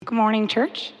Good morning,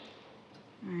 church.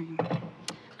 All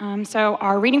right. So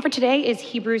our reading for today is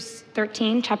Hebrews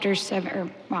 13, chapter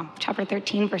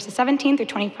 13, verses 17 through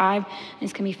 25.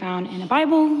 This can be found in a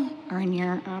Bible or in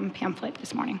your pamphlet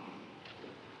this morning.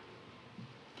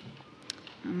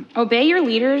 Obey your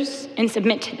leaders and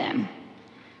submit to them,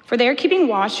 for they are keeping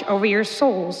watch over your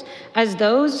souls as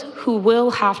those who will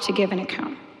have to give an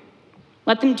account.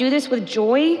 Let them do this with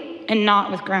joy and not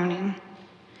with groaning,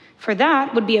 for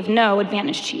that would be of no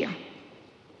advantage to you.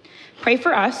 Pray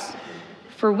for us,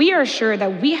 for we are sure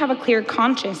that we have a clear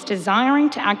conscience,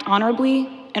 desiring to act honorably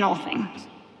in all things.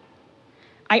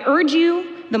 I urge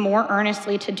you the more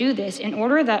earnestly to do this in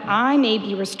order that I may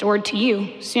be restored to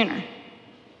you sooner.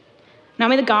 Now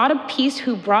may the God of peace,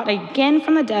 who brought again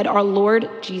from the dead our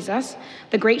Lord Jesus,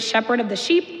 the great shepherd of the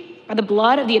sheep, by the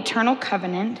blood of the eternal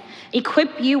covenant,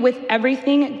 equip you with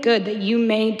everything good that you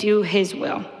may do his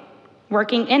will,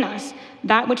 working in us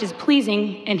that which is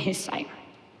pleasing in his sight.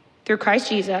 Through Christ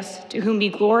Jesus, to whom be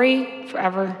glory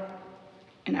forever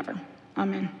and ever.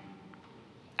 Amen.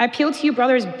 I appeal to you,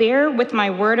 brothers, bear with my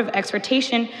word of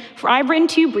exhortation, for I have written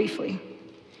to you briefly.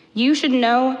 You should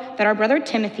know that our brother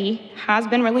Timothy has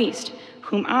been released,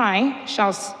 whom I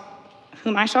shall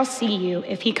see you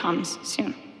if he comes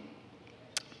soon.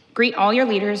 Greet all your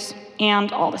leaders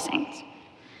and all the saints.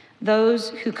 Those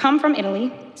who come from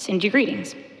Italy send you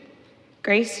greetings.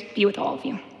 Grace be with all of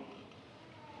you.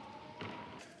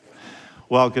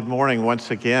 Well, good morning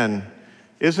once again.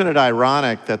 Isn't it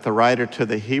ironic that the writer to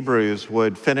the Hebrews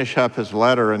would finish up his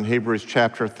letter in Hebrews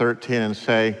chapter 13 and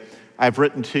say, I've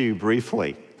written to you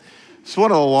briefly. It's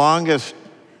one of the longest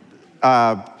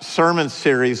sermon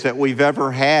series that we've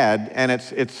ever had, and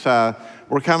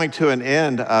we're coming to an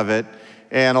end of it.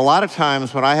 And a lot of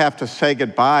times when I have to say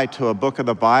goodbye to a book of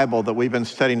the Bible that we've been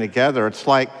studying together, it's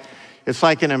like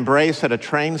an embrace at a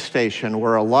train station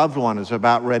where a loved one is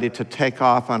about ready to take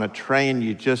off on a train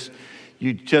you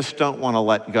just don't want to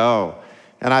let go.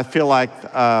 And I feel like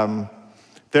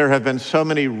there have been so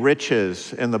many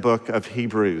riches in the book of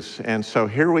Hebrews. And so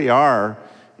here we are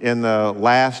in the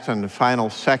last and final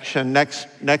section.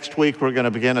 Next week, we're going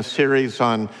to begin a series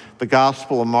on the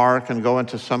Gospel of Mark and go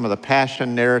into some of the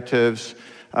passion narratives,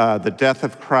 the death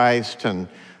of Christ, and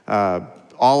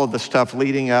all of the stuff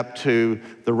leading up to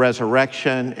the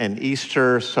resurrection and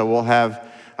Easter. So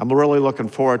I'm really looking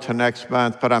forward to next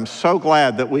month, but I'm so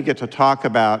glad that we get to talk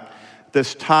about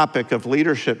this topic of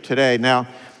leadership today. Now,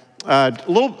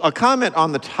 a comment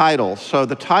on the title. So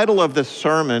the title of this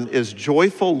sermon is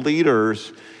Joyful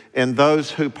Leaders and Those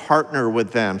Who Partner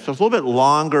with Them. So it's a little bit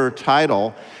longer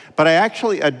title, but I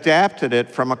actually adapted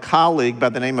it from a colleague by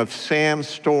the name of Sam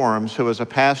Storms, who is a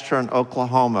pastor in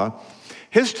Oklahoma.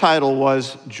 His title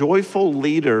was Joyful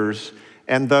Leaders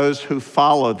and Those Who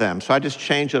Follow Them. So I just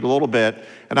changed it a little bit,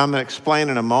 and I'm going to explain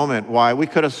in a moment why. We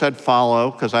could have said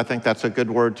follow, because I think that's a good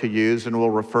word to use, and we'll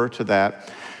refer to that.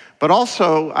 But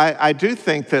also, I do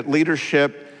think that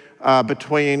leadership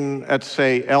between, let's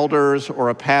say, elders or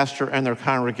a pastor and their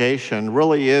congregation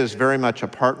really is very much a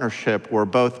partnership where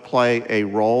both play a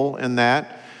role in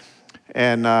that.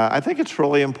 And I think it's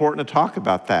really important to talk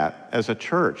about that as a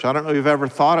church. I don't know if you've ever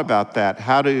thought about that.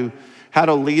 How do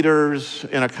leaders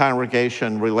in a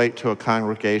congregation relate to a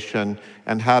congregation,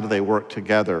 and how do they work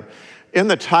together? In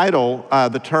the title,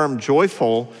 the term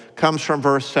joyful comes from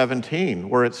verse 17,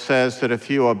 where it says that if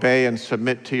you obey and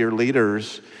submit to your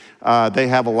leaders, they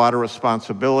have a lot of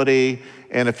responsibility.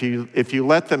 And if you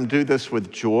let them do this with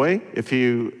joy, if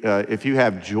you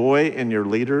have joy in your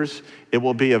leaders, it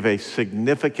will be of a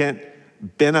significant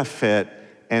benefit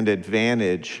and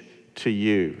advantage to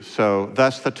you. So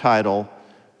thus the title,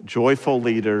 Joyful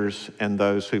Leaders and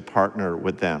Those Who Partner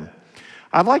with Them.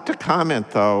 I'd like to comment,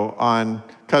 though,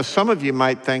 because some of you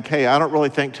might think, hey, I don't really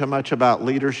think too much about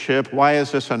leadership. Why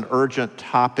is this an urgent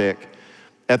topic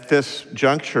at this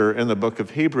juncture in the book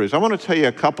of Hebrews? I want to tell you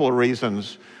a couple of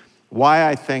reasons why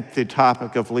I think the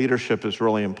topic of leadership is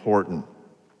really important.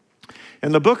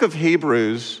 In the book of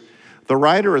Hebrews, the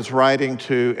writer is writing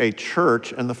to a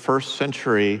church in the first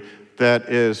century that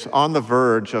is on the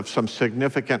verge of some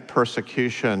significant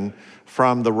persecution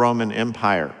from the Roman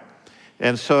Empire.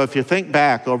 And so if you think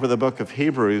back over the book of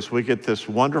Hebrews, we get this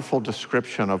wonderful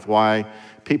description of why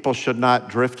people should not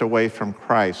drift away from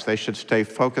Christ. They should stay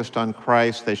focused on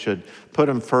Christ. They should put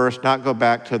him first, not go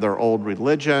back to their old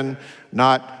religion,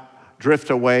 not drift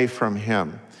away from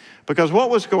him. Because what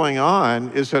was going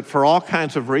on is that for all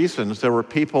kinds of reasons, there were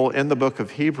people in the book of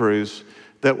Hebrews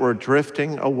that were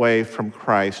drifting away from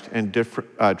Christ and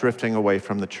drifting away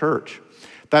from the church.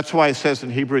 That's why he says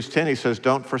in Hebrews 10, he says,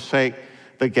 don't forsake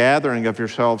the gathering of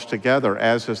yourselves together,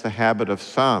 as is the habit of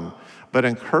some, but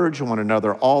encourage one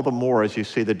another all the more as you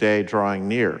see the day drawing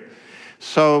near.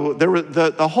 So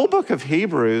the whole book of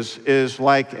Hebrews is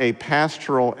like a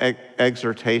pastoral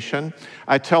exhortation.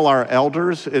 I tell our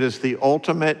elders it is the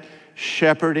ultimate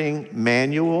shepherding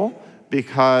manual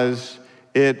because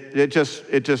it just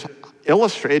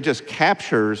illustrates, it just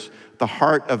captures the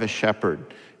heart of a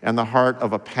shepherd and the heart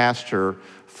of a pastor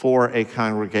for a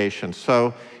congregation.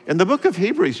 So in the book of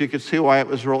Hebrews, you could see why it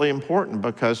was really important,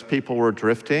 because people were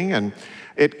drifting, and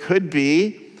it could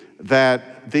be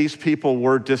that these people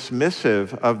were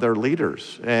dismissive of their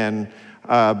leaders. And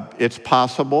it's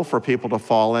possible for people to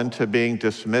fall into being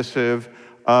dismissive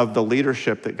of the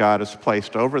leadership that God has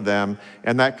placed over them.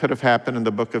 And that could have happened in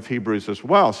the book of Hebrews as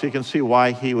well. So you can see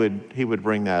why he would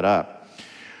bring that up.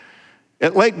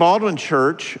 At Lake Baldwin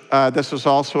Church, this is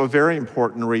also a very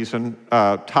important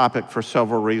topic for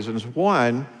several reasons.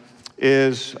 One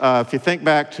is, if you think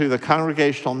back to the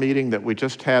congregational meeting that we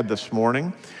just had this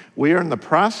morning, we are in the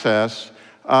process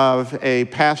of a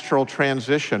pastoral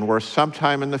transition where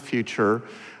sometime in the future,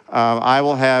 I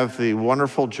will have the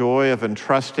wonderful joy of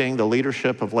entrusting the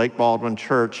leadership of Lake Baldwin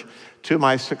Church to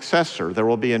my successor. There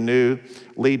will be a new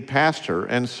lead pastor.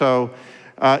 And so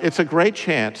it's a great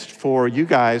chance for you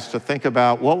guys to think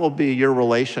about what will be your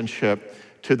relationship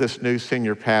to this new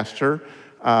senior pastor.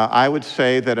 I would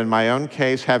say that in my own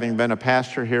case, having been a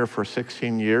pastor here for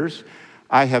 16 years,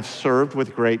 I have served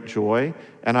with great joy,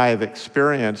 and I have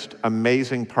experienced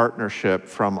amazing partnership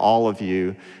from all of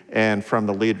you and from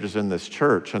the leaders in this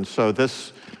church. And so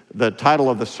the title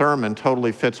of the sermon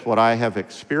totally fits what I have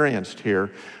experienced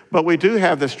here. But we do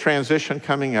have this transition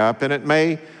coming up, and it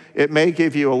may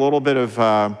give you a little bit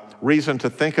of reason to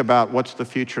think about what's the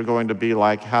future going to be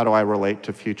like, how do I relate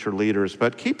to future leaders.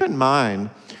 But keep in mind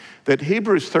that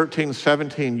Hebrews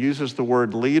 13:17 uses the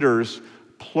word leaders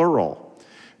plural.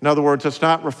 In other words, it's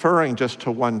not referring just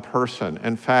to one person.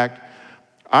 In fact,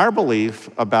 our belief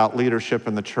about leadership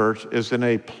in the church is in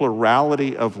a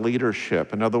plurality of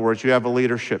leadership. In other words, you have a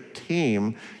leadership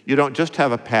team. You don't just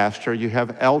have a pastor, you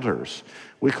have elders.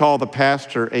 We call the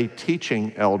pastor a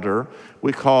teaching elder.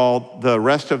 We call the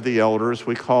rest of the elders,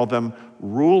 we call them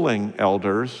ruling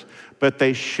elders, but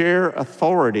they share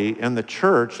authority in the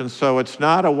church, and so it's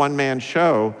not a one-man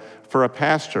show for a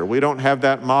pastor. We don't have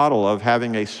that model of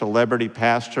having a celebrity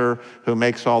pastor who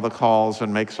makes all the calls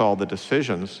and makes all the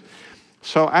decisions.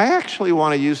 So I actually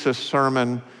want to use this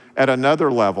sermon at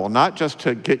another level, not just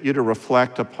to get you to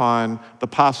reflect upon the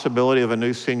possibility of a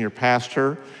new senior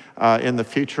pastor in the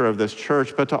future of this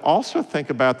church, but to also think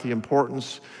about the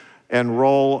importance and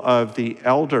role of the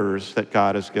elders that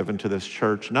God has given to this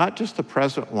church, not just the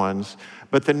present ones,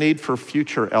 but the need for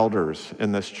future elders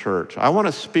in this church. I want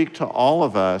to speak to all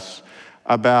of us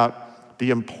about the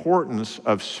importance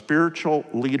of spiritual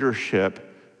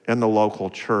leadership in the local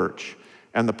church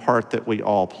and the part that we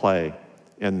all play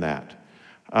in that.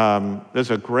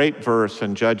 There's a great verse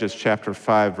in Judges chapter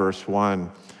 5, verse 1,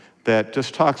 that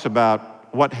just talks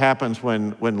about what happens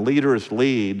when leaders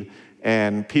lead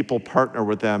and people partner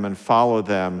with them and follow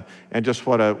them, and just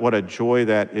what a joy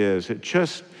that is.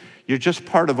 You're just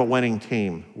part of a winning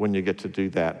team when you get to do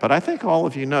that. But I think all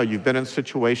of you know, you've been in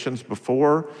situations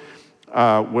before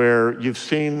where you've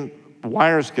seen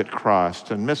wires get crossed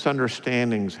and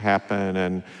misunderstandings happen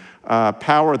and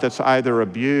power that's either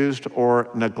abused or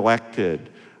neglected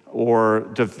or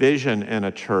division in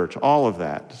a church, all of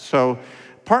that. So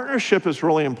partnership is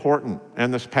really important,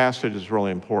 and this passage is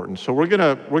really important. So we're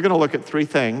gonna look at three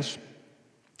things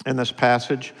in this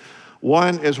passage.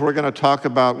 One is we're gonna talk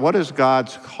about what is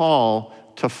God's call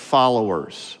to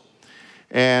followers.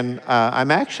 And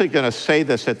I'm actually gonna say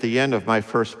this at the end of my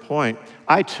first point.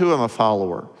 I too am a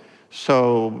follower.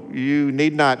 So you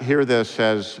need not hear this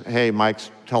as, hey, Mike's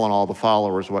telling all the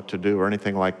followers what to do or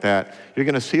anything like that. You're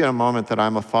gonna see in a moment that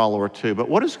I'm a follower too. But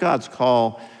what is God's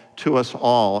call to us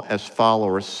all as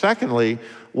followers? Secondly,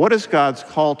 what is God's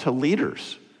call to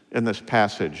leaders in this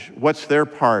passage? What's their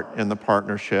part in the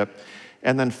partnership?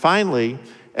 And then finally,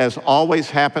 as always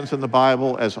happens in the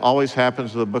Bible, as always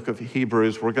happens in the book of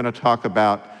Hebrews, we're gonna talk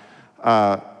about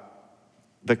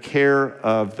the care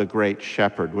of the great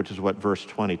shepherd, which is what verse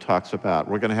 20 talks about.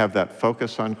 We're gonna have that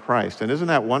focus on Christ. And isn't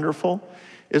that wonderful?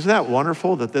 Isn't that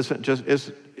wonderful that this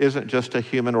isn't just a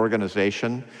human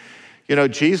organization? You know,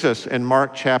 Jesus in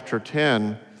Mark chapter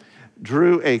 10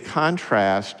 drew a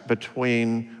contrast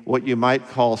between what you might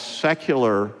call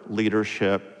secular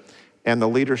leadership and the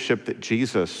leadership that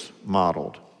Jesus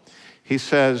modeled. He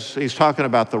says, he's talking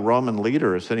about the Roman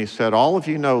leaders, and he said, all of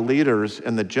you know leaders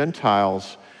in the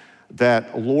Gentiles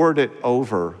that lord it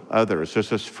over others. There's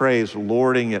this phrase,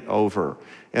 lording it over.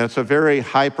 And it's a very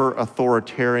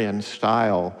hyper-authoritarian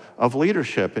style of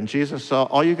leadership. And Jesus said,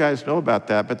 all you guys know about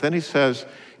that. But then he says,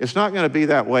 it's not going to be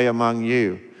that way among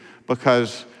you,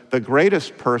 because the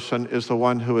greatest person is the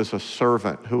one who is a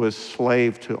servant, who is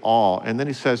slave to all. And then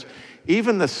he says,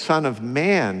 even the Son of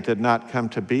Man did not come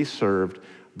to be served,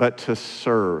 but to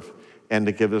serve and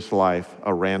to give his life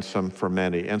a ransom for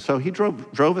many. And so he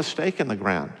drove a stake in the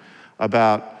ground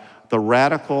about the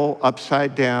radical,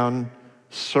 upside-down,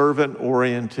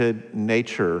 servant-oriented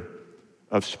nature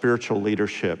of spiritual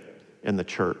leadership in the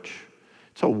church.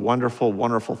 It's a wonderful,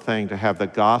 wonderful thing to have the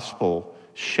gospel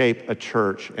shape a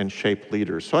church and shape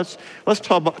leaders. So let's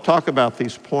talk about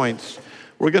these points.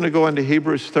 We're going to go into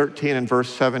Hebrews 13 and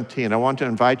verse 17. I want to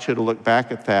invite you to look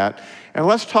back at that. And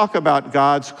let's talk about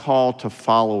God's call to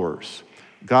followers.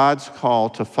 God's call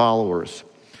to followers.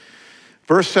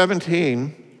 Verse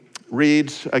 17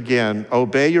 reads again,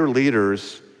 obey your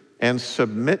leaders and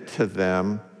submit to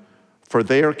them, for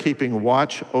they are keeping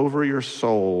watch over your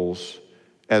souls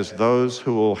as those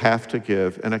who will have to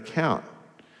give an account.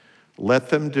 Let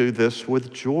them do this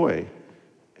with joy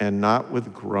and not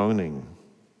with groaning,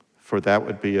 for that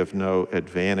would be of no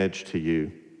advantage to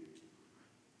you.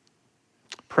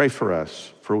 Pray for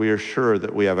us, for we are sure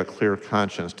that we have a clear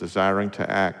conscience, desiring to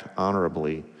act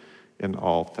honorably in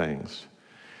all things.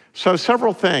 So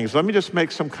several things. Let me just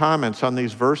make some comments on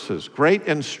these verses. Great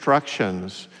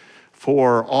instructions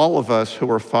for all of us who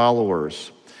are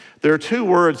followers. There are two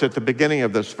words at the beginning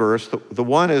of this verse. The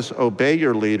one is obey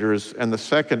your leaders, and the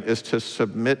second is to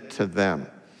submit to them.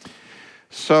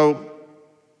 So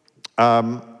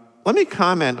let me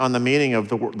comment on the meaning of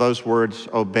those words,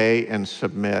 obey and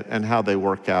submit, and how they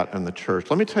work out in the church.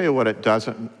 Let me tell you what it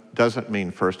doesn't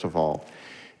mean, first of all.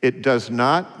 It does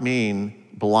not mean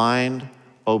blind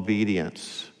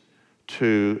obedience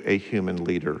to a human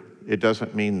leader. It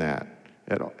doesn't mean that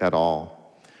at all.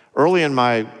 Early in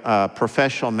my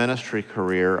professional ministry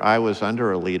career, I was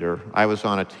under a leader. I was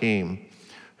on a team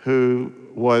who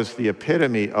was the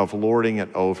epitome of lording it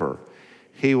over.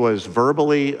 He was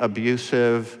verbally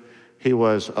abusive. He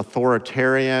was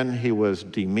authoritarian. He was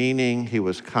demeaning. He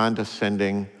was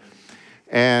condescending.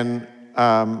 And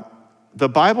the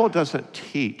Bible doesn't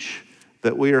teach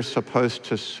that we are supposed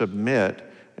to submit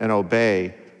and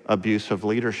obey abusive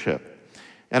leadership.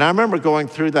 And I remember going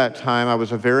through that time. I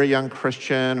was a very young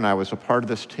Christian, and I was a part of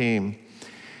this team.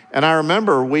 And I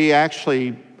remember we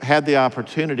actually had the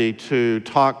opportunity to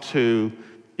talk to,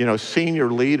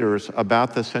 senior leaders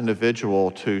about this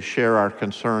individual, to share our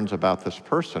concerns about this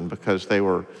person, because they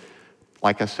were,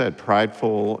 like I said,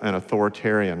 prideful and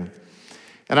authoritarian.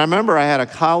 And I remember I had a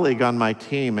colleague on my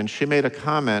team, and she made a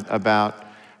comment about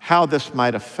how this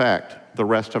might affect the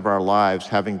rest of our lives,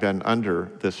 having been under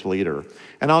this leader.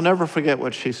 And I'll never forget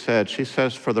what she said. She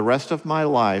says, for the rest of my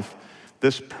life,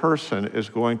 this person is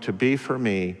going to be for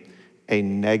me a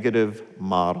negative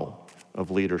model of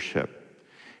leadership.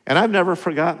 And I've never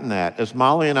forgotten that. As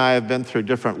Molly and I have been through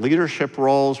different leadership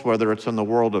roles, whether it's in the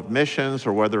world of missions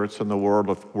or whether it's in the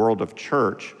world of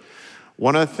church,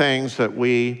 one of the things that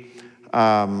we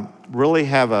really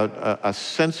have a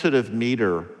sensitive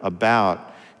meter about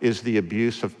is the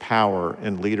abuse of power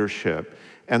in leadership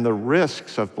and the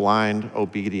risks of blind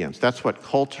obedience. That's what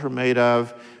cults are made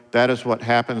of. That is what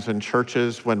happens in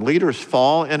churches. When leaders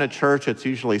fall in a church, it's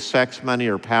usually sex, money,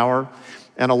 or power.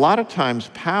 And a lot of times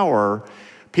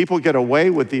people get away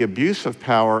with the abuse of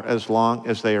power as long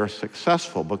as they are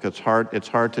successful, because it's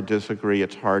hard to disagree,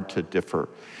 it's hard to differ.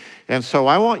 And so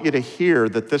I want you to hear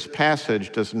that this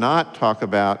passage does not talk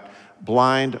about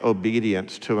blind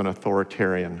obedience to an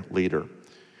authoritarian leader.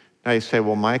 Now you say,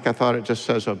 well, Mike, I thought it just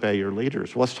says obey your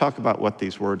leaders. Well, let's talk about what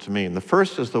these words mean. The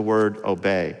first is the word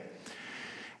obey.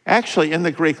 Actually, in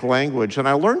the Greek language, and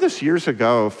I learned this years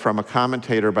ago from a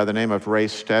commentator by the name of Ray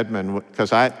Stedman,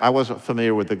 because I wasn't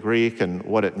familiar with the Greek and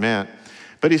what it meant,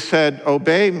 but he said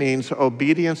obey means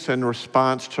obedience in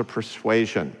response to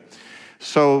persuasion.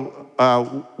 So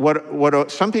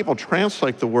what some people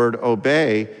translate the word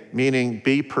obey meaning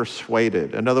be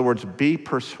persuaded. In other words, be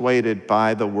persuaded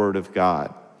by the word of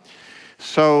God.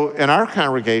 So in our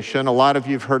congregation, a lot of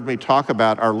you have heard me talk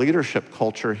about our leadership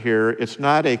culture here. It's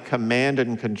not a command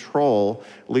and control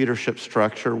leadership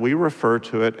structure. We refer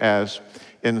to it as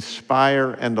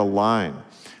inspire and align.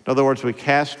 In other words, we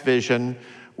cast vision,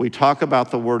 we talk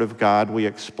about the Word of God, we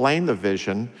explain the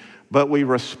vision, but we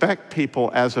respect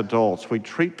people as adults. We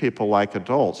treat people like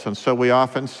adults. And so we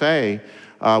often say,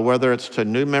 whether it's to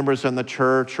new members in the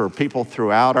church or people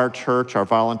throughout our church, our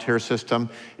volunteer system,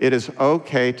 it is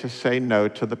okay to say no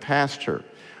to the pastor.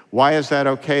 Why is that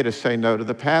okay to say no to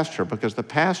the pastor? Because the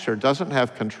pastor doesn't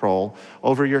have control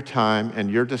over your time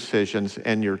and your decisions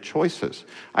and your choices.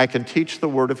 I can teach the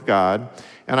Word of God,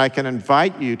 and I can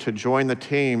invite you to join the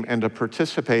team and to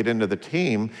participate into the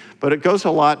team, but it goes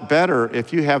a lot better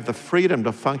if you have the freedom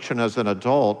to function as an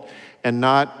adult and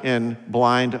not in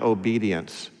blind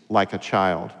obedience like a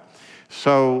child.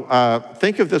 So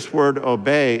think of this word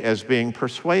obey as being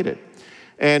persuaded.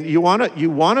 And you want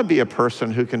to be a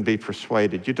person who can be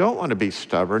persuaded. You don't want to be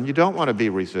stubborn. You don't want to be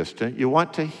resistant. You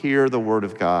want to hear the Word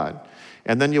of God.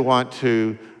 And then you want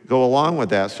to go along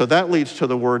with that. So that leads to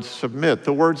the word submit.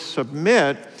 The word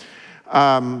submit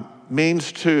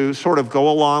means to sort of go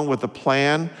along with the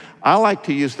plan. I like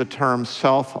to use the term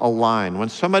self-align. When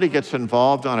somebody gets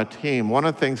involved on a team, one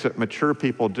of the things that mature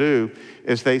people do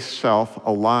is they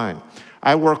self-align.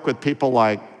 I work with people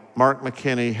like Mark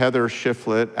McKinney, Heather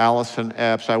Shiflett, Allison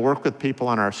Epps. I work with people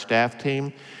on our staff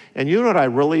team. And you know what I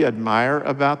really admire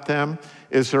about them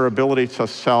is their ability to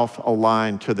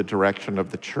self-align to the direction of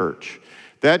the church.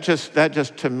 That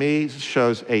just to me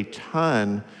shows a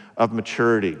ton of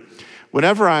maturity.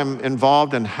 Whenever I'm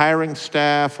involved in hiring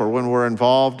staff or when we're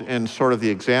involved in sort of the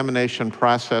examination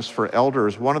process for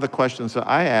elders, one of the questions that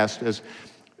I ask is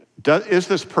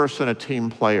this person a team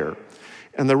player?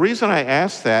 And the reason I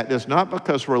ask that is not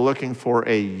because we're looking for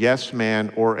a yes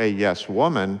man or a yes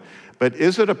woman, but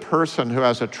is it a person who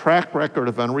has a track record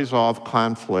of unresolved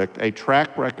conflict, a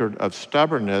track record of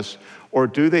stubbornness, or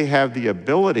do they have the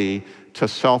ability to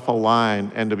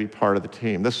self-align and to be part of the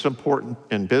team? This is important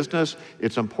in business,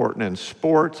 it's important in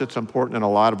sports, it's important in a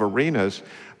lot of arenas,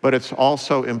 but it's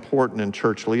also important in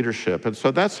church leadership. And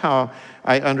so that's how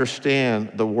I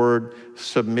understand the word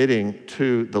submitting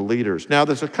to the leaders. Now,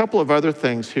 there's a couple of other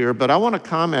things here, but I want to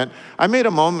comment. I made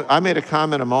a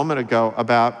comment a moment ago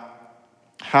about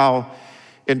how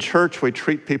in church we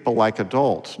treat people like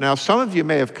adults. Now, some of you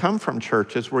may have come from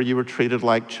churches where you were treated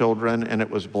like children and it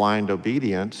was blind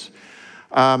obedience.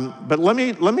 But let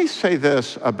me say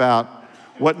this about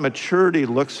what maturity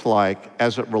looks like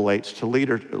as it relates to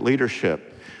leadership.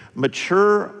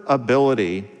 Mature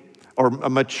ability or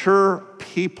mature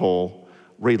people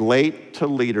relate to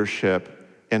leadership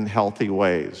in healthy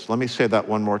ways. Let me say that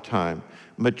one more time.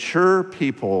 Mature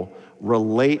people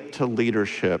relate to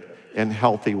leadership in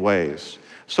healthy ways.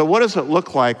 So what does it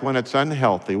look like when it's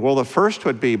unhealthy? Well, the first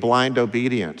would be blind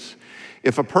obedience.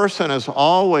 If a person is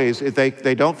always, if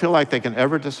they don't feel like they can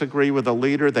ever disagree with a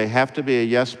leader, they have to be a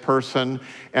yes person,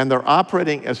 and they're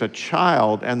operating as a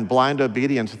child and blind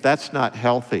obedience, that's not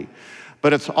healthy.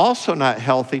 But it's also not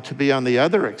healthy to be on the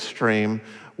other extreme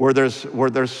where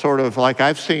there's sort of like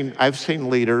I've seen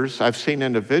leaders, I've seen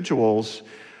individuals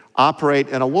operate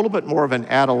in a little bit more of an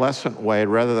adolescent way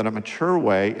rather than a mature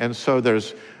way. And so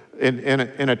there's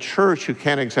in a church you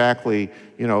can't exactly,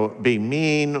 be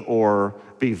mean or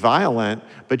be violent,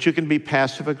 but you can be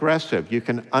passive aggressive. You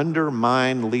can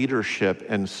undermine leadership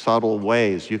in subtle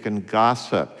ways. You can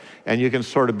gossip, and you can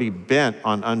sort of be bent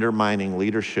on undermining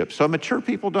leadership. So mature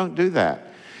people don't do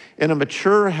that. In a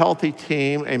mature, healthy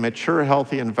team, a mature,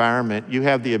 healthy environment, you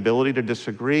have the ability to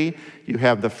disagree, you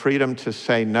have the freedom to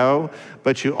say no,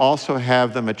 but you also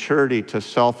have the maturity to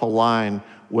self-align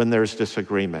when there's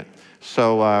disagreement.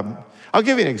 So I'll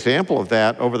give you an example of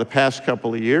that. Over the past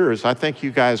couple of years, I think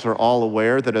you guys are all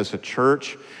aware that as a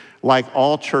church, like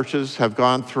all churches have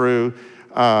gone through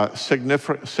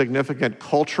significant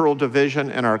cultural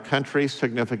division in our country,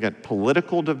 significant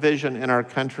political division in our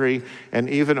country, and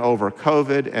even over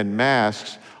COVID and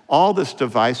masks, all this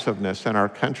divisiveness in our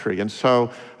country. And so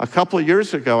a couple of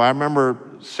years ago, I remember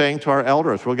saying to our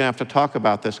elders, we're gonna have to talk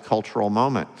about this cultural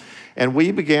moment. And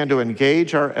we began to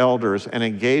engage our elders and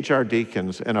engage our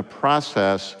deacons in a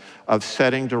process of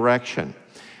setting direction.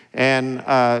 And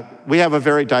we have a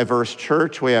very diverse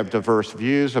church. We have diverse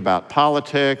views about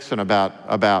politics and about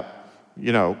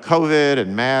COVID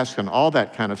and masks and all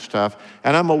that kind of stuff.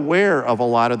 And I'm aware of a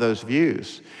lot of those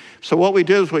views. So what we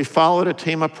did is we followed a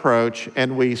team approach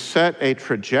and we set a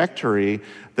trajectory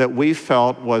that we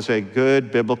felt was a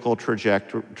good biblical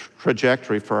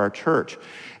trajectory for our church.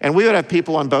 And we would have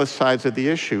people on both sides of the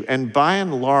issue. And by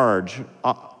and large,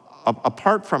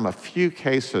 apart from a few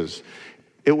cases,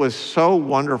 it was so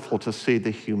wonderful to see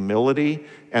the humility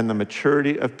and the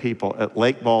maturity of people at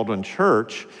Lake Baldwin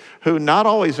Church who not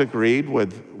always agreed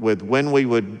with when we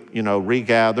would,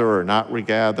 regather or not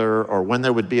regather, or when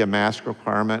there would be a mask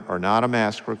requirement or not a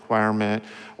mask requirement,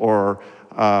 or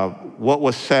what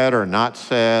was said or not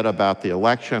said about the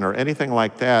election or anything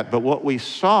like that. But what we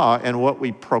saw and what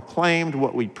we proclaimed,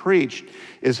 what we preached,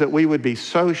 is that we would be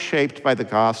so shaped by the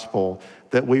gospel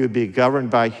that we would be governed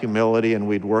by humility and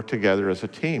we'd work together as a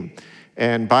team.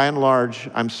 And by and large,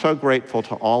 I'm so grateful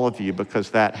to all of you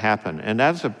because that happened. And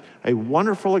that's a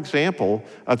wonderful example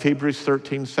of Hebrews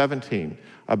 13:17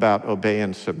 about obey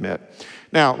and submit.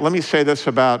 Now, let me say this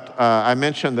about, I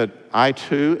mentioned that I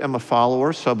too am a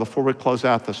follower. So before we close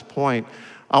out this point,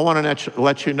 I want to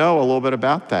let you know a little bit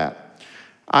about that.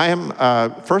 I am,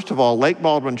 first of all, Lake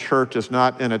Baldwin Church is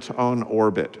not in its own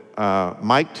orbit.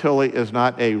 Mike Tilley is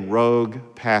not a rogue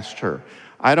pastor.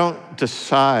 I don't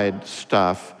decide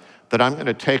stuff that I'm going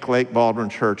to take Lake Baldwin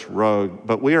Church rogue,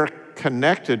 but we are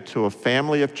connected to a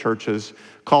family of churches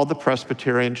called the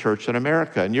Presbyterian Church in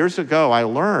America. And years ago, I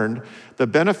learned the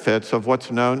benefits of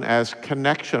what's known as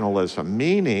connectionalism,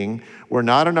 meaning we're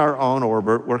not in our own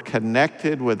orbit, we're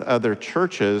connected with other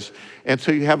churches, and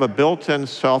so you have a built-in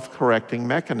self-correcting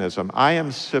mechanism. I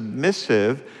am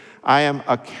submissive, I am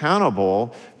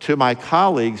accountable to my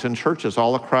colleagues in churches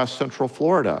all across Central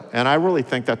Florida. And I really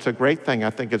think that's a great thing. I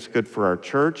think it's good for our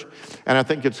church, and I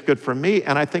think it's good for me,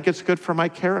 and I think it's good for my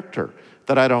character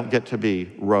that I don't get to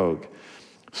be rogue.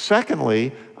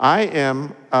 Secondly, I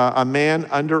am a man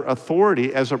under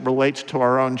authority as it relates to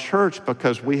our own church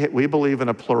because we believe in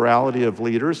a plurality of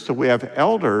leaders. So we have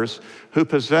elders who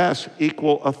possess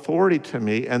equal authority to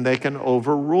me, and they can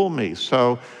overrule me.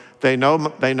 So they know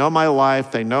my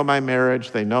life, they know my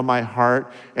marriage, they know my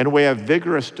heart, and we have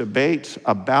vigorous debates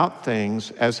about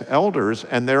things as elders,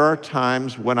 and there are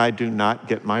times when I do not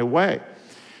get my way.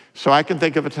 So I can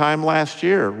think of a time last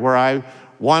year where I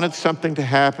wanted something to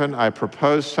happen, I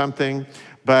proposed something,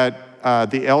 but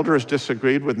the elders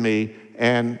disagreed with me,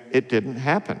 and it didn't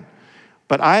happen.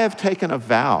 But I have taken a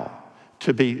vow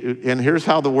to be, and here's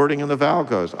how the wording in the vow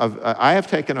goes. I have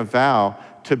taken a vow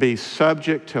to be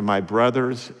subject to my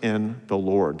brothers in the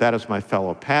Lord. That is my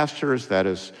fellow pastors, that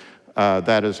is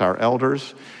our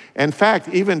elders. In fact,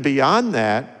 even beyond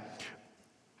that,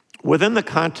 within the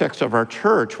context of our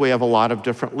church, we have a lot of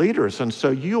different leaders. And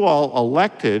so you all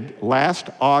elected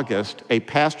last August a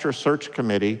pastor search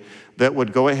committee that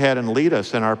would go ahead and lead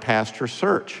us in our pastor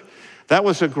search. That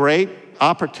was a great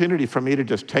opportunity for me to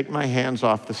just take my hands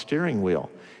off the steering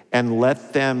wheel and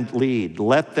let them lead,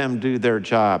 let them do their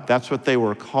job. That's what they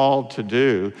were called to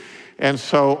do. And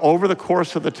so over the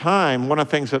course of the time, one of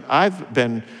the things that I've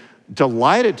been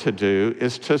delighted to do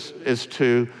is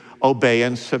to obey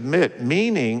and submit,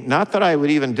 meaning not that I would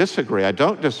even disagree. I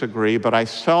don't disagree, but I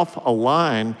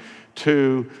self-align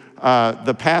to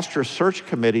the pastor search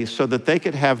committee so that they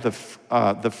could have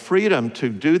the freedom to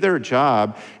do their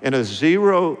job in a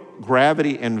zero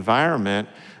gravity environment,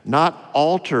 not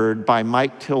altered by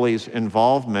Mike Tilley's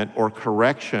involvement or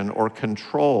correction or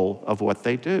control of what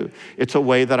they do. It's a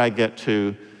way that I get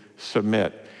to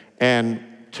submit. And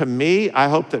to me, I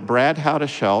hope that Brad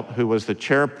Howdeschelt, who was the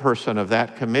chairperson of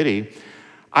that committee,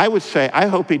 I would say, I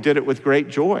hope he did it with great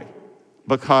joy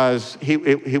because he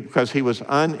was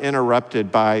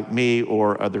uninterrupted by me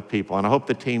or other people. And I hope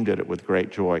the team did it with great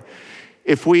joy.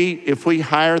 If we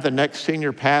hire the next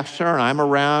senior pastor and I'm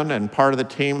around and part of the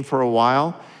team for a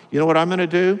while, you know what I'm going to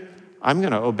do? I'm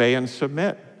going to obey and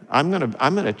submit. I'm going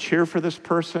to cheer for this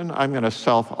person. I'm going to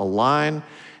self-align.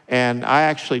 And I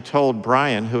actually told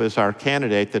Brian, who is our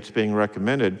candidate that's being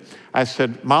recommended, I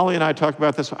said, Molly and I talked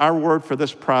about this. Our word for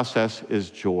this process is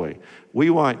joy. We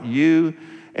want you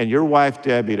and your wife,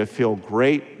 Debbie, to feel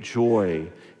great joy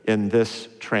in this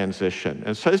transition.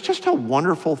 And so it's just a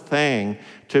wonderful thing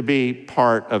to be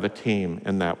part of a team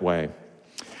in that way.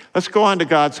 Let's go on to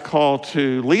God's call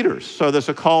to leaders. So there's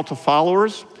a call to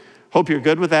followers. Hope you're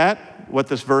good with that, what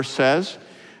this verse says.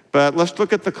 But let's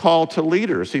look at the call to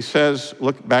leaders. He says,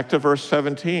 look back to verse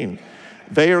 17.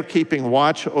 They are keeping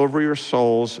watch over your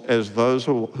souls as those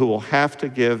who will have to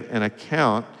give an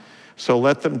account. So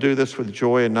let them do this with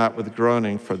joy and not with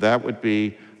groaning, for that would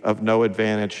be of no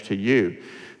advantage to you.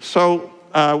 So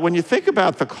when you think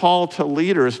about the call to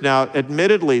leaders, now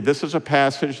admittedly, this is a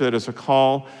passage that is a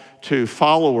call to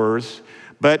followers,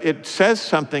 but it says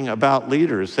something about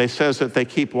leaders. It says that they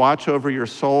keep watch over your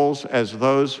souls as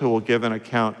those who will give an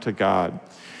account to God.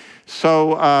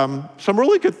 So some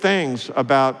really good things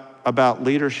about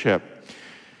leadership.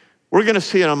 We're going to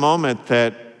see in a moment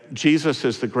that Jesus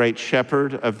is the great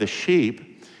shepherd of the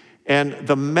sheep. And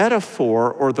the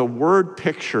metaphor or the word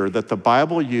picture that the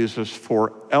Bible uses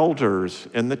for elders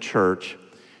in the church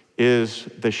is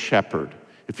the shepherd.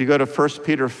 If you go to 1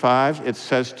 Peter 5, it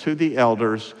says to the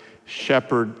elders,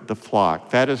 shepherd the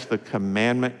flock. That is the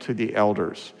commandment to the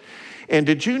elders. And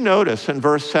did you notice in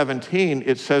verse 17,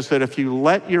 it says that if you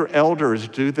let your elders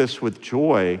do this with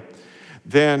joy,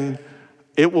 then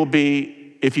it will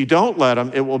be, if you don't let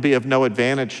them, it will be of no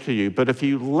advantage to you. But if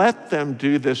you let them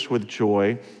do this with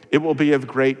joy, It will be of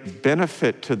great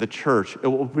benefit to the church. It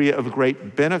will be of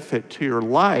great benefit to your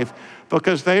life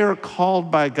because they are called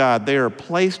by God. They are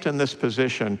placed in this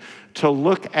position to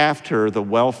look after the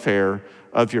welfare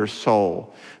of your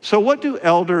soul. So what do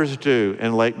elders do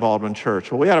in Lake Baldwin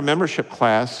Church? Well, we had a membership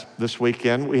class this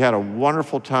weekend. We had a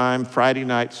wonderful time Friday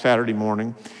night, Saturday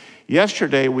morning.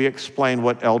 Yesterday, we explained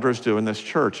what elders do in this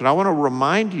church. And I want to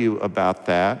remind you about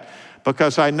that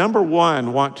because I, number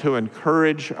one, want to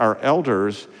encourage our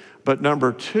elders. But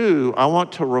number two, I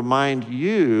want to remind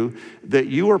you that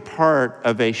you are part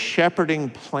of a shepherding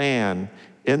plan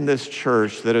in this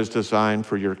church that is designed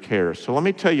for your care. So let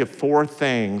me tell you 4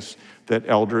 things that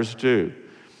elders do.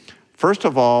 First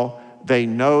of all, they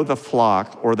know the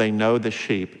flock or they know the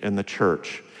sheep in the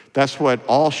church. That's what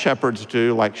all shepherds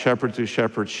do, like shepherds who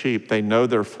shepherd sheep. They know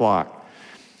their flock.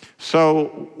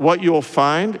 So what you'll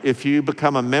find if you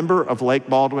become a member of Lake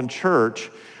Baldwin Church,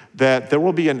 that there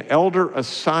will be an elder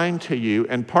assigned to you,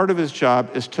 and part of his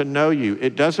job is to know you.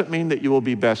 It doesn't mean that you will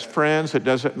be best friends. It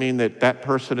doesn't mean that that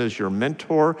person is your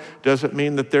mentor. It doesn't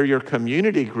mean that they're your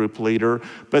community group leader,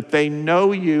 but they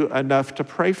know you enough to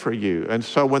pray for you. And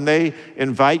so when they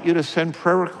invite you to send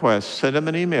prayer requests, send them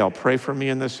an email, pray for me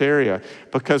in this area,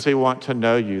 because they want to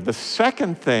know you. The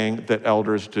second thing that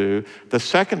elders do, the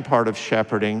second part of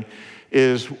shepherding,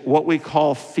 is what we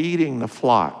call feeding the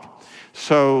flock.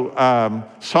 So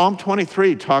Psalm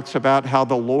 23 talks about how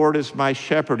the Lord is my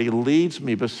shepherd. He leads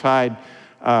me beside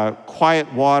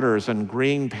quiet waters and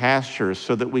green pastures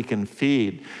so that we can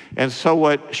feed. And so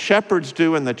what shepherds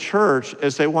do in the church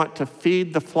is they want to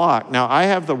feed the flock. Now, I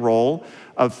have the role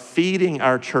of feeding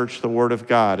our church the Word of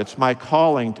God. It's my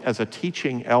calling as a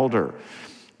teaching elder.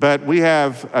 But we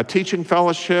have a teaching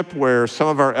fellowship where some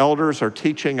of our elders are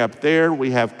teaching up there.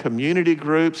 We have community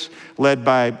groups led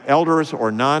by elders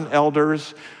or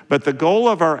non-elders. But the goal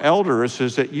of our elders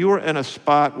is that you are in a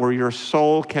spot where your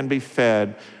soul can be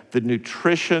fed the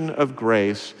nutrition of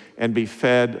grace and be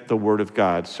fed the Word of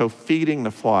God. So feeding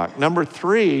the flock. Number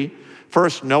 3,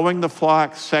 first, knowing the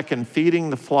flock. Second,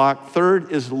 feeding the flock.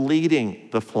 Third is leading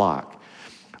the flock.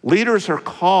 Leaders are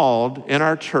called in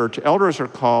our church, elders are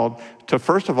called to,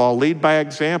 first of all, lead by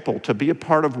example, to be a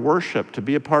part of worship, to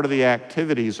be a part of the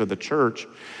activities of the church.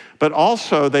 But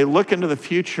also, they look into the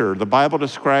future. The Bible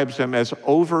describes them as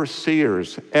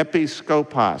overseers,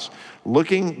 episkopos,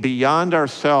 looking beyond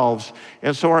ourselves.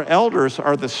 And so our elders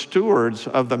are the stewards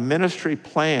of the ministry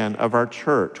plan of our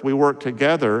church. We work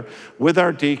together with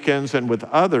our deacons and with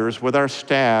others, with our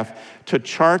staff, to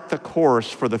chart the course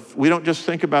for we don't just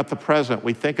think about the present,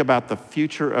 we think about the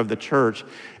future of the church.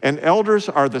 And elders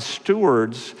are the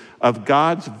stewards of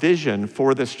God's vision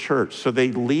for this church. So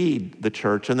they lead the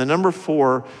church. And the number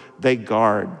 4, they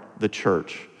guard the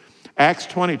church. Acts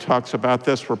 20 talks about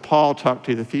this, where Paul talked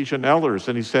to the Ephesian elders,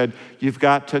 and he said, you've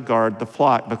got to guard the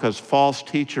flock because false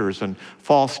teachers and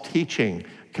false teaching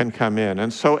can come in.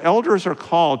 And so elders are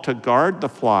called to guard the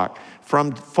flock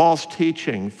from false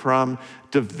teaching, from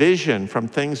division, from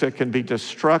things that can be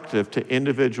destructive to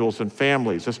individuals and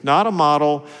families. It's not a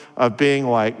model of being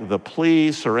like the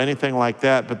police or anything like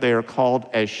that, but they are called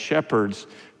as shepherds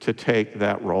to take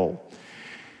that role.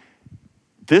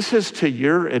 This is to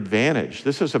your advantage.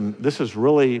 This is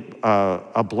really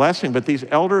a blessing, but these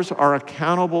elders are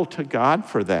accountable to God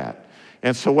for that.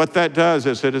 And so what that does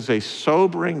is it is a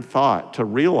sobering thought to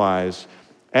realize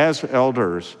as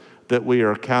elders that we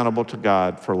are accountable to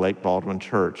God for Lake Baldwin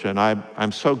Church. And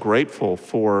I'm so grateful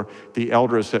for the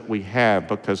elders that we have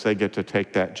because they get to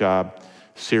take that job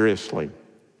seriously.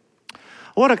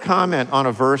 I want to comment on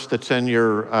a verse that's in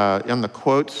the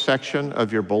quotes section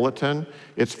of your bulletin.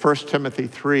 It's 1 Timothy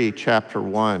 3, chapter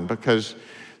 1, because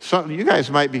you guys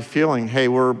might be feeling, hey,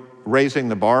 we're raising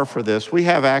the bar for this. We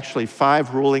have actually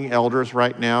 5 ruling elders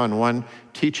right now and 1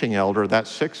 teaching elder.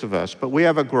 That's 6 of us. But we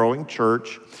have a growing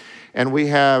church, and we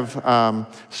have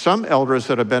some elders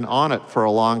that have been on it for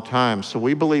a long time. So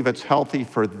we believe it's healthy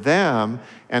for them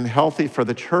and healthy for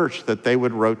the church that they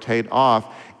would rotate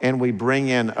off, and we bring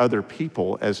in other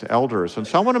people as elders. And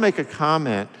so I want to make a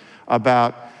comment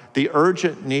about the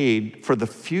urgent need for the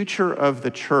future of the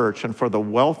church and for the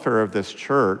welfare of this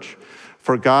church,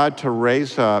 for God to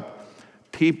raise up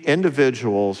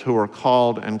individuals who are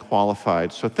called and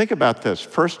qualified. So think about this.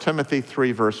 1 Timothy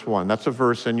 3, verse 1. That's a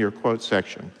verse in your quote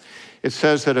section. It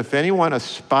says that if anyone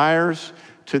aspires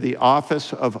to the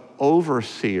office of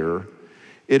overseer,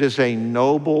 it is a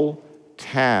noble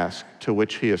task to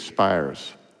which he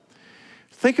aspires.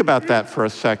 Think about that for a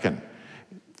second.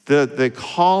 The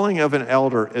calling of an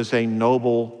elder is a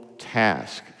noble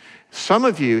task. Some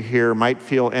of you here might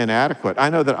feel inadequate. I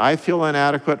know that I feel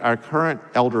inadequate. Our current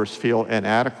elders feel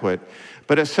inadequate.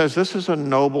 but it says this is a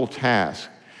noble task.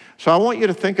 So I want you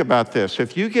to think about this.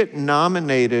 If you get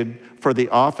nominated for the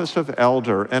office of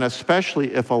elder, and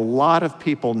especially if a lot of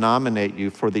people nominate you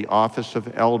for the office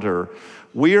of elder,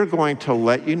 we are going to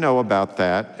let you know about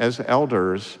that as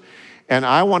elders. And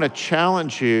I want to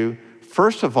challenge you,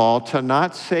 first of all, to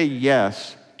not say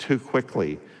yes too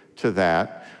quickly to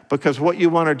that, because what you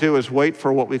want to do is wait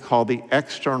for what we call the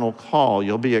external call.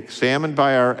 You'll be examined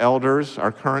by our elders,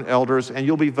 our current elders, and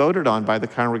you'll be voted on by the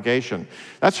congregation.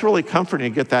 That's really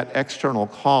comforting to get that external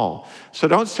call. So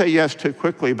don't say yes too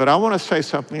quickly, but I want to say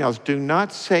something else. Do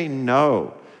not say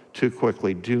no too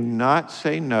quickly. Do not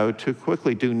say no too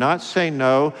quickly. Do not say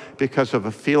no because of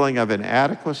a feeling of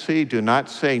inadequacy. Do not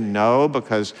say no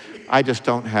because I just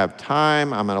don't have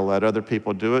time. I'm going to let other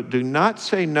people do it. Do not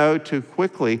say no too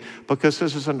quickly because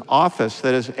this is an office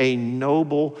that is a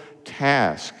noble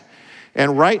task.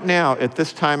 And right now, at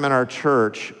this time in our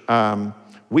church,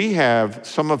 we have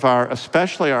some of our,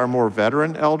 especially our more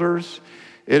veteran elders.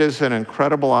 It is an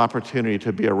incredible opportunity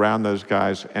to be around those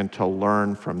guys and to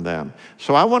learn from them.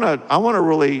 So I want to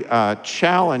really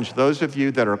challenge those of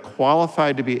you that are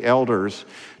qualified to be elders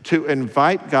to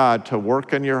invite God to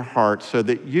work in your heart so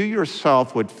that you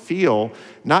yourself would feel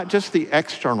not just the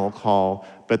external call,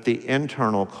 but the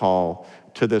internal call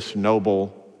to this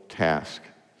noble task.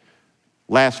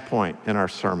 Last point in our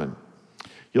sermon.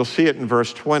 You'll see it in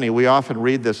verse 20. We often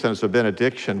read this as a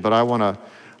benediction, but I want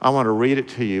to read it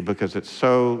to you because it's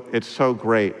so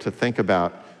great to think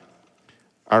about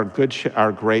our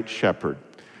great shepherd.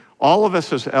 All of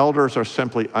us as elders are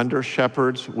simply under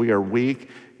shepherds. We are weak.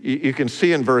 You can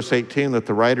see in verse 18 that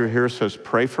the writer here says,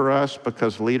 pray for us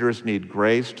because leaders need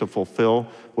grace to fulfill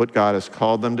what God has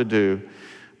called them to do.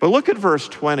 But look at verse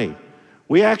 20.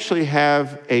 We actually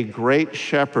have a great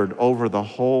shepherd over the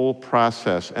whole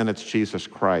process, and it's Jesus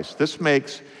Christ. This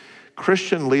makes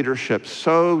Christian leadership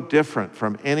so different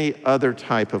from any other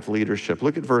type of leadership.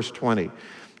 Look at verse 20.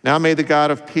 Now may the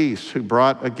God of peace, who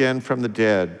brought again from the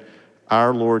dead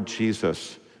our Lord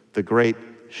Jesus, the great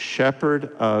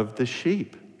shepherd of the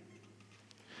sheep,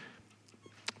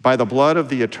 by the blood of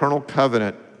the eternal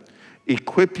covenant,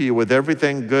 equip you with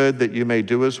everything good that you may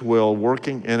do his will,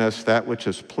 working in us that which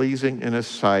is pleasing in his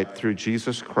sight, through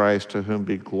Jesus Christ, to whom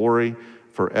be glory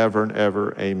forever and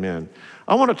ever. Amen.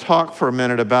 I want to talk for a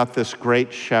minute about this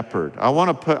great shepherd. I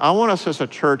want us as a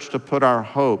church to put our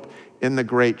hope in the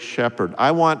great shepherd. I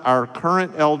want our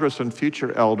current elders and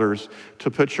future elders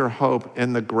to put your hope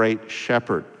in the great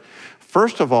shepherd.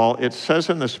 First of all, it says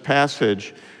in this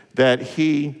passage that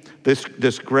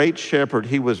this great shepherd,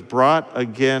 he was brought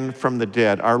again from the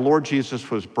dead. Our Lord Jesus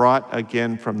was brought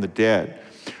again from the dead.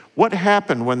 What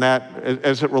happened when that,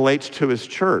 as it relates to his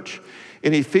church?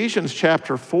 In Ephesians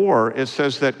chapter 4, it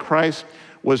says that Christ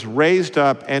was raised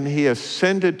up and he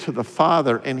ascended to the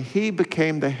Father and he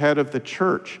became the head of the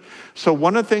church. So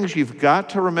one of the things you've got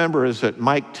to remember is that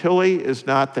Mike Tilley is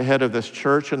not the head of this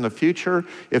church in the future.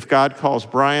 If God calls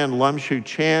Brian Lumshu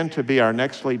Chan to be our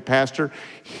next lead pastor,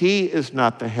 he is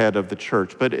not the head of the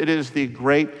church, but it is the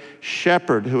great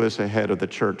shepherd who is the head of the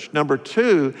church. Number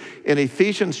two, in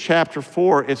Ephesians chapter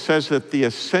 4, it says that the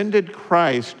ascended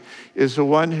Christ is the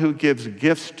one who gives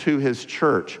gifts to his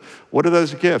church. What are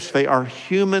those gifts? They are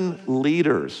human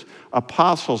leaders,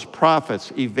 apostles,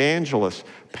 prophets, evangelists,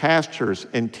 pastors,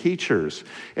 and teachers.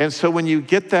 And so when you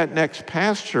get that next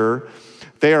pastor,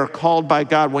 they are called by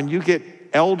God. When you get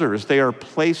elders, they are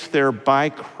placed there by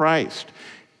Christ.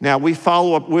 Now, we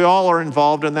follow up. We all are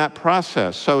involved in that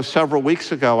process. So several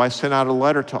weeks ago, I sent out a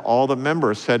letter to all the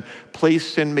members, said, please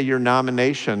send me your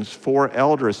nominations for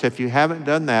elders. If you haven't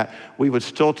done that, we would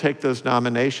still take those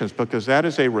nominations because that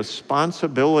is a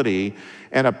responsibility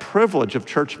and a privilege of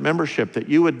church membership that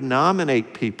you would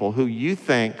nominate people who you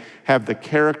think have the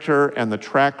character and the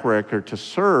track record to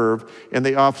serve in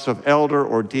the office of elder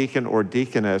or deacon or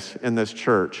deaconess in this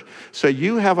church. So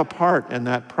you have a part in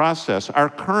that process. Our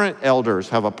current elders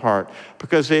have a part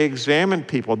because they examine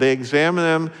people. They examine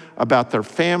them about their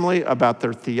family, about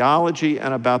their theology,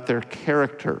 and about their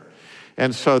character.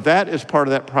 And so that is part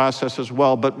of that process as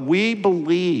well. But we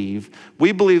believe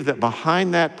that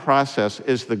behind that process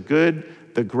is the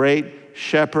great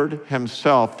shepherd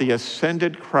himself, the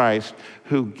ascended Christ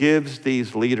who gives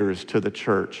these leaders to the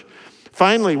church.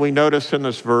 Finally, we notice in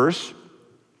this verse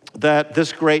that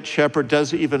this great shepherd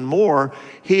does even more.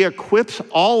 He equips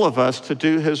all of us to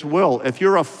do his will. If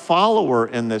you're a follower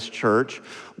in this church,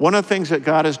 one of the things that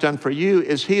God has done for you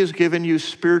is he has given you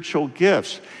spiritual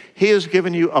gifts. He has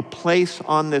given you a place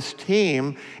on this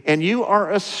team, and you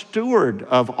are a steward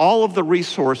of all of the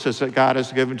resources that God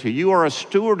has given to you. You are a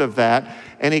steward of that,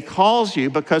 and he calls you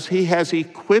because he has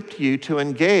equipped you to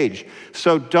engage.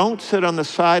 So don't sit on the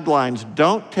sidelines.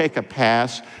 Don't take a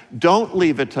pass. Don't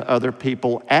leave it to other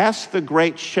people. Ask the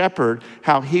great shepherd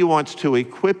how he wants to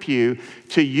equip you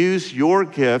to use your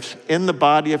gifts in the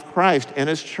body of Christ, in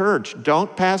his church.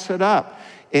 Don't pass it up.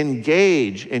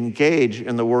 Engage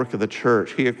in the work of the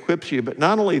church. He equips you, but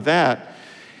not only that,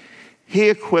 he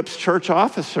equips church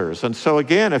officers. And so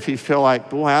again, if you feel like,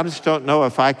 boy, I just don't know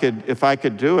if I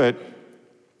could do it.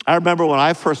 I remember when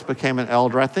I first became an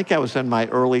elder, I think I was in my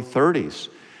early 30s.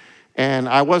 And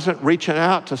I wasn't reaching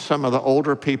out to some of the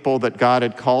older people that God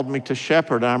had called me to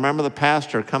shepherd. And I remember the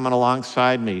pastor coming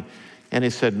alongside me, and he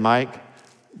said, Mike,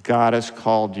 God has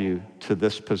called you to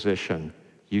this position.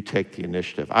 You take the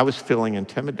initiative. I was feeling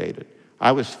intimidated.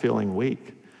 I was feeling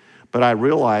weak. But I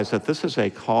realized that this is a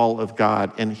call of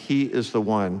God, and he is the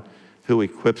one who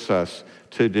equips us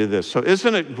to do this. So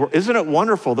isn't it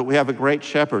wonderful that we have a great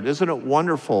shepherd? Isn't it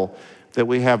wonderful that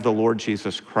we have the Lord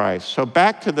Jesus Christ? So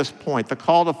back to this point, the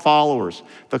call to followers,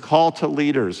 the call to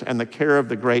leaders, and the care of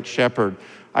the great shepherd.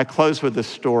 I close with this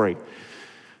story.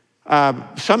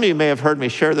 Some of you may have heard me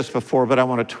share this before, but I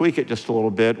want to tweak it just a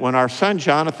little bit. When our son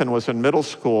Jonathan was in middle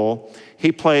school,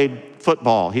 he played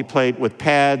football. He played with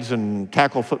pads and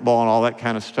tackle football and all that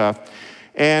kind of stuff.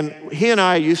 And he and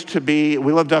I we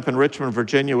lived up in Richmond,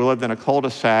 Virginia. We lived in a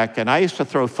cul-de-sac, and I used to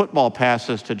throw football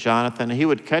passes to Jonathan, and he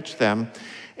would catch them.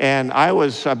 And I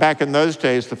was, back in those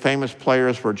days, the famous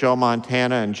players were Joe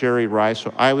Montana and Jerry Rice.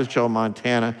 So I was Joe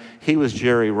Montana, he was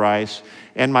Jerry Rice.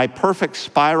 And my perfect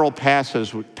spiral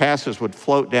passes would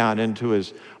float down into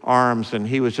his arms, and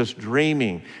he was just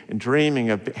dreaming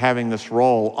of having this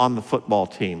role on the football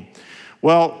team.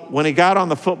 Well, when he got on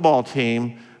the football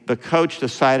team, the coach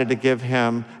decided to give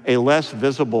him a less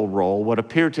visible role, what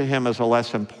appeared to him as a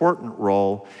less important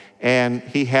role, and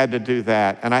he had to do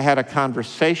that. And I had a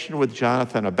conversation with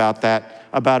Jonathan about that,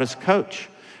 about his coach,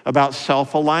 about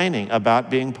self-aligning, about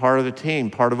being part of the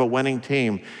team, part of a winning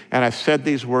team. And I said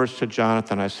these words to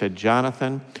Jonathan. I said,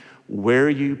 Jonathan, where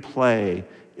you play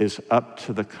is up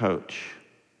to the coach,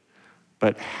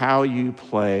 but how you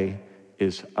play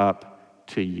is up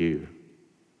to you.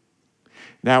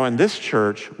 Now in this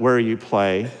church, where you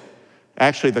play,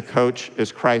 actually the coach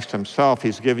is Christ himself.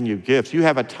 He's given you gifts. You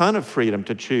have a ton of freedom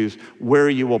to choose where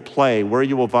you will play, where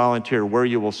you will volunteer, where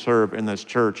you will serve in this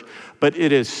church. But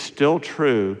it is still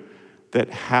true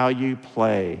that how you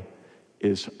play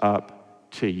is up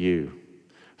to you.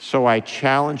 So I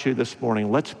challenge you this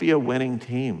morning, let's be a winning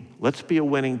team. Let's be a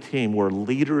winning team where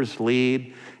leaders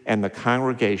lead and the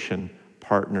congregation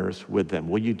partners with them.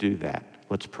 Will you do that?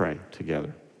 Let's pray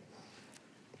together.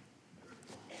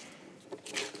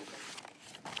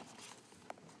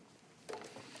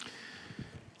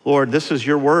 Lord, this is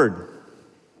your word.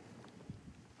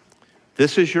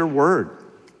 This is your word.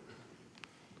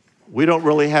 We don't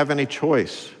really have any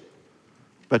choice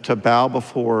but to bow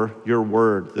before your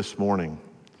word this morning.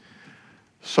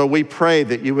 So we pray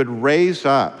that you would raise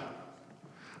up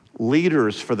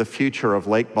leaders for the future of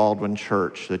Lake Baldwin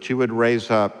Church, that you would raise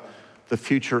up the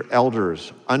future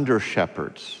elders, under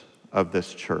shepherds of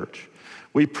this church.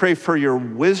 We pray for your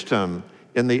wisdom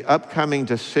in the upcoming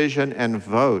decision and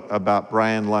vote about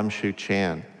Brian Lumshu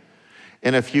Chan.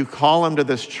 And if you call him to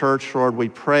this church, Lord, we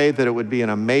pray that it would be an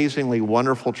amazingly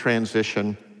wonderful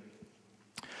transition,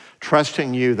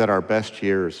 trusting you that our best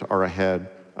years are ahead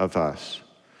of us.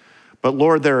 But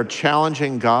Lord, there are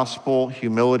challenging gospel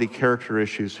humility character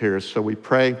issues here, so we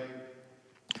pray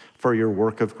for your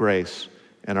work of grace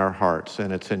in our hearts.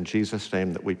 And it's in Jesus'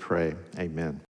 name that we pray. Amen.